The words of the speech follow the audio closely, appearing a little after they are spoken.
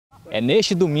É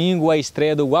neste domingo a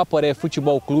estreia do Guaporé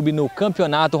Futebol Clube no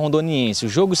Campeonato Rondoniense. O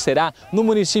jogo será no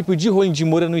município de Rolim de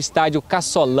Moura, no estádio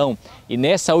Cassolão. E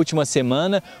nessa última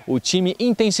semana, o time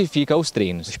intensifica os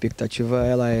treinos. A expectativa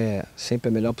ela é sempre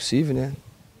a melhor possível, né?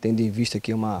 Tendo em vista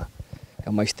que é uma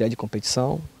estreia de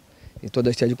competição. E toda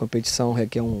estreia de competição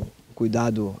requer um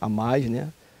cuidado a mais, né?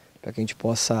 Para que a gente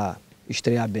possa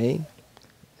estrear bem.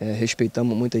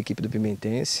 Respeitamos muito a equipe do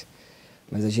Pimentense,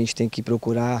 mas a gente tem que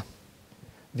procurar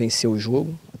vencer o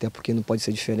jogo, até porque não pode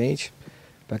ser diferente,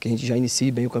 para que a gente já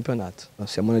inicie bem o campeonato. A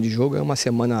semana de jogo é uma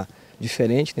semana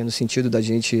diferente, né, no sentido da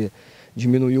gente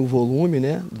diminuir o volume,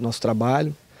 né, do nosso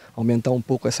trabalho, aumentar um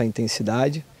pouco essa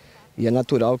intensidade, e é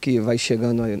natural que vai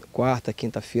chegando a quarta,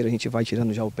 quinta-feira, a gente vai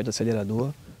tirando já o pé do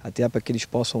acelerador, até para que eles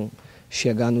possam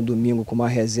chegar no domingo com uma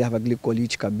reserva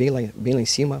glicolítica bem lá em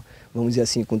cima, vamos dizer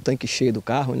assim, com o tanque cheio do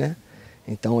carro, né?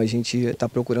 Então a gente está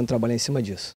procurando trabalhar em cima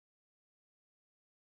disso.